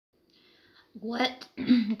What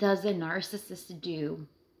does a narcissist do?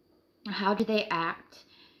 How do they act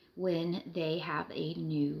when they have a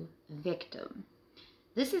new victim?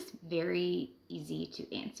 This is very easy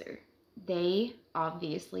to answer. They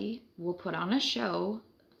obviously will put on a show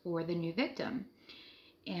for the new victim,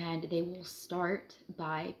 and they will start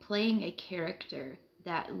by playing a character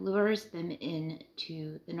that lures them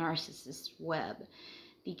into the narcissist web.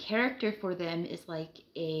 The character for them is like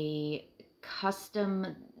a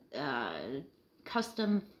custom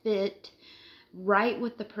custom fit right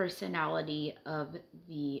with the personality of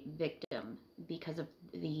the victim because of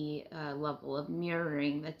the level of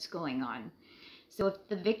mirroring that's going on. So if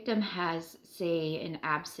the victim has, say, an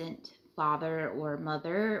absent father or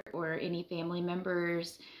mother or any family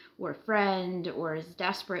members or friend, or is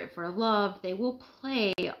desperate for love, they will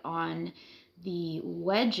play on the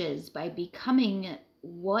wedges by becoming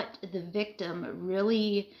what the victim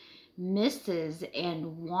really misses and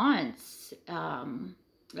wants,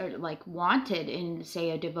 or like wanted in,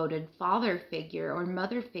 say, a devoted father figure or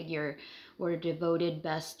mother figure, or a devoted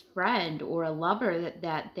best friend, or a lover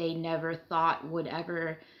that they never thought would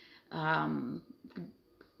ever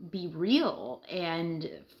be real. And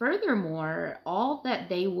furthermore, all that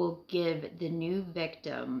they will give the new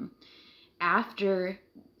victim after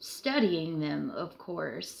studying them, of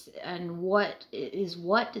course, and what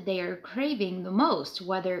they are craving the most,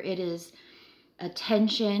 whether it is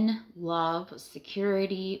attention, love,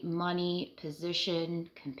 security, money, position,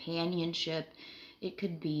 companionship. It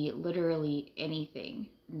could be literally anything.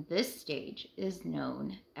 This stage is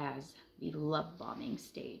known as the love bombing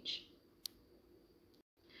stage.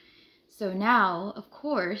 So now, of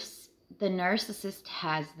course, the narcissist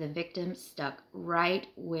has the victim stuck right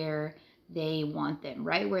where they want them,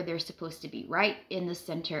 right where they're supposed to be, right in the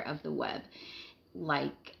center of the web.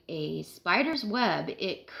 Like a spider's web,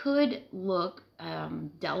 it could look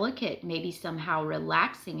delicate, maybe somehow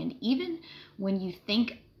relaxing. And even when you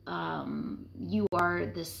think you are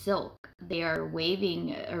the silk, they are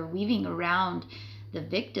waving or weaving around the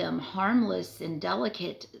victim, harmless and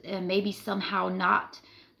delicate, and maybe somehow not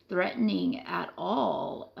threatening at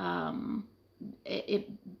all.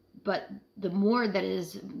 But the more that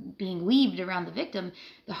is being weaved around the victim,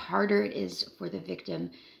 the harder it is for the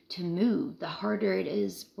victim to move, the harder it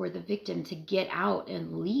is for the victim to get out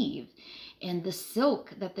and leave. And the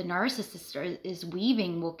silk that the narcissist is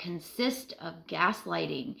weaving will consist of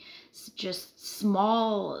gaslighting, just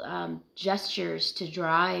small gestures to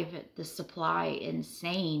drive the supply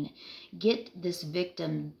insane, get this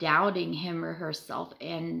victim doubting him or herself,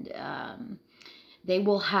 and they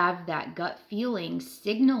will have that gut feeling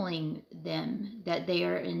signaling them that they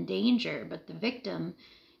are in danger, but the victim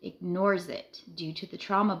ignores it due to the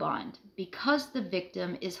trauma bond. Because the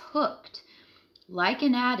victim is hooked like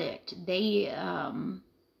an addict, they and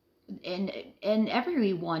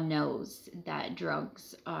everyone knows that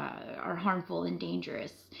drugs are harmful and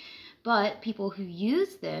dangerous, but people who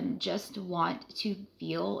use them just want to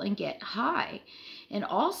feel and get high. And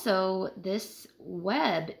also, this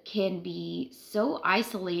web can be so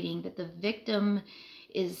isolating that the victim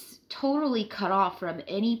is totally cut off from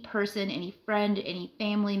any person, any friend, any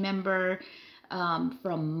family member,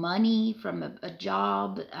 from money, from a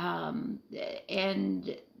job,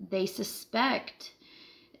 and they suspect,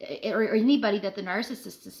 or anybody that the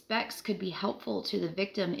narcissist suspects could be helpful to the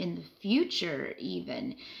victim in the future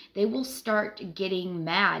even, they will start getting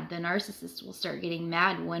mad. The narcissist will start getting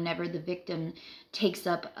mad whenever the victim takes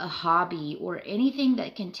up a hobby or anything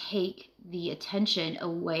that can take the attention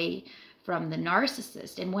away from the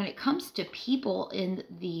narcissist. And when it comes to people in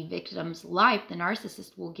the victim's life, the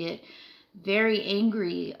narcissist will get very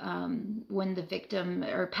angry when the victim,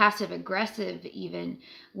 or passive aggressive even,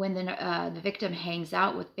 when the victim hangs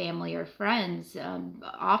out with family or friends,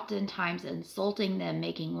 oftentimes insulting them,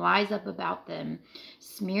 making lies up about them,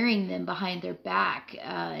 smearing them behind their back,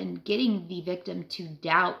 and getting the victim to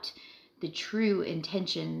doubt the true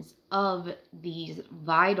intentions of these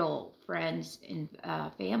vital friends and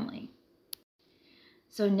family.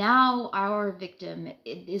 So now our victim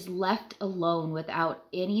is left alone without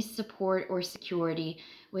any support or security,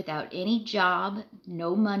 without any job,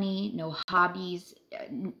 no money, no hobbies,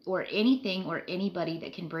 or anything or anybody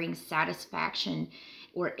that can bring satisfaction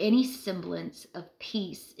or any semblance of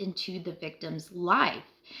peace into the victim's life.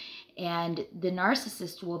 And the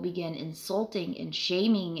narcissist will begin insulting and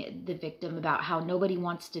shaming the victim about how nobody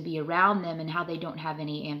wants to be around them and how they don't have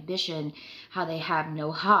any ambition, how they have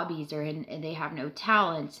no hobbies, and they have no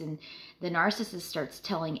talents. And the narcissist starts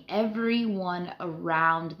telling everyone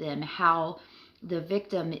around them how the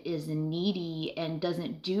victim is needy and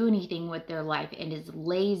doesn't do anything with their life and is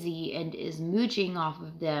lazy and is mooching off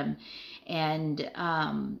of them. And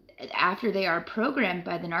after they are programmed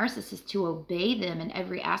by the narcissist to obey them in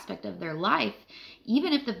every aspect of their life,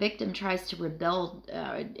 even if the victim tries to rebel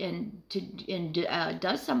and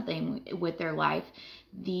does something with their life,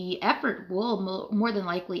 the effort will more than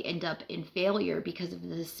likely end up in failure because of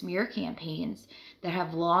the smear campaigns that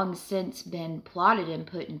have long since been plotted and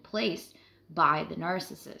put in place by the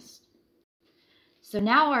narcissist. So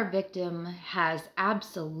now our victim has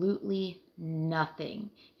absolutely nothing,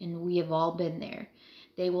 and we have all been there.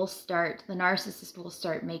 The narcissist will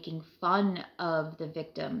start making fun of the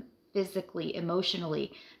victim physically,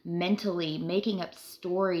 emotionally, mentally, making up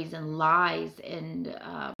stories and lies and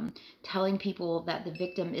telling people that the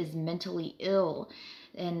victim is mentally ill.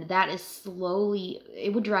 And that is slowly,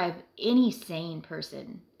 it would drive any sane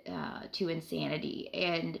person to insanity.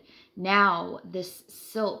 And now this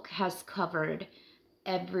silk has covered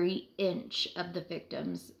every inch of the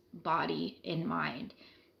victim's body and mind.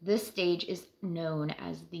 This stage is known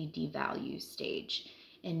as the devalue stage.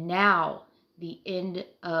 And now the end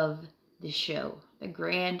of the show, the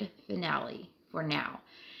grand finale for now.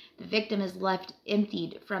 The victim is left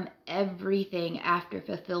emptied from everything after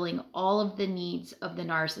fulfilling all of the needs of the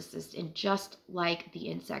narcissist, and just like the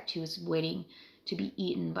insect who is waiting to be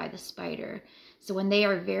eaten by the spider. So when they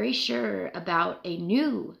are very sure about a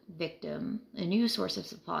new victim, a new source of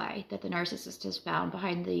supply that the narcissist has found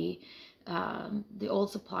behind the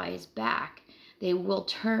old supply's back, they will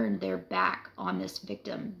turn their back on this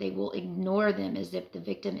victim. They will ignore them as if the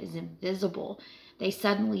victim is invisible. They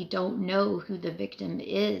suddenly don't know who the victim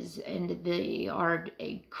is, and they are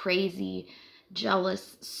a crazy,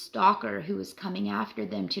 jealous stalker who is coming after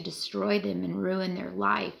them to destroy them and ruin their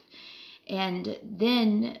life. And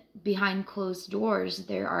then behind closed doors,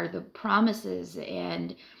 there are the promises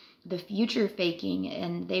and the future faking,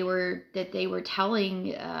 and they were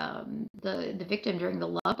telling the victim during the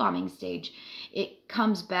love bombing stage. It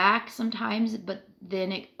comes back sometimes, but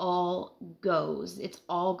then it all goes. It's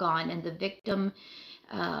all gone, and the victim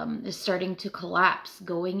is starting to collapse,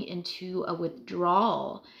 going into a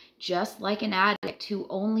withdrawal, just like an addict who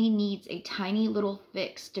only needs a tiny little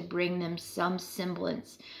fix to bring them some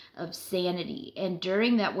semblance of sanity. And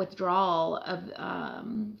during that withdrawal of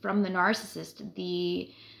from the narcissist,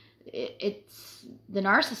 the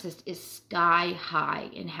narcissist is sky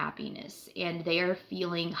high in happiness, and they are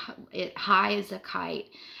feeling it high as a kite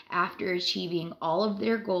after achieving all of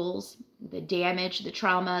their goals, the damage, the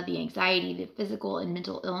trauma, the anxiety, the physical and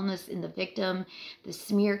mental illness in the victim, the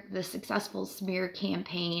successful smear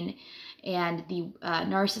campaign, and the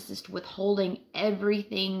narcissist withholding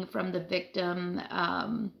everything from the victim,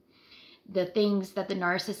 the things that the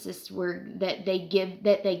narcissists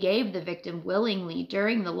they gave the victim willingly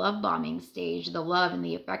during the love bombing stage, the love and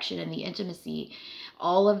the affection and the intimacy,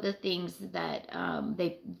 all of the things that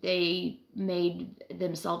they made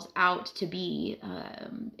themselves out to be,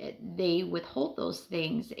 they withhold those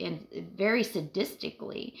things, and very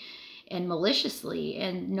sadistically and maliciously.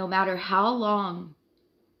 And no matter how long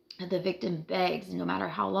the victim begs, no matter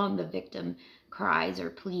how long the victim cries or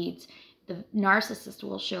pleads, the narcissist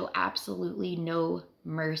will show absolutely no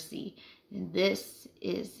mercy. And this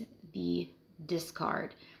is the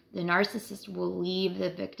discard. The narcissist will leave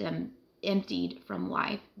the victim emptied from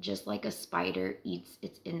life, just like a spider eats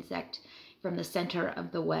its insect from the center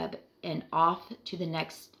of the web, and off to the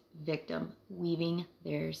next victim, weaving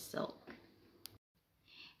their silk.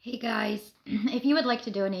 Hey guys, if you would like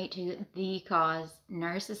to donate to the cause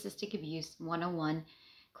Narcissistic Abuse 101,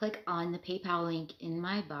 click on the PayPal link in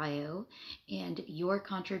my bio, and your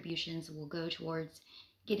contributions will go towards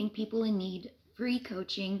getting people in need free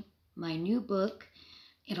coaching, my new book,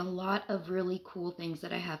 and a lot of really cool things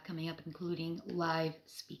that I have coming up, including live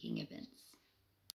speaking events.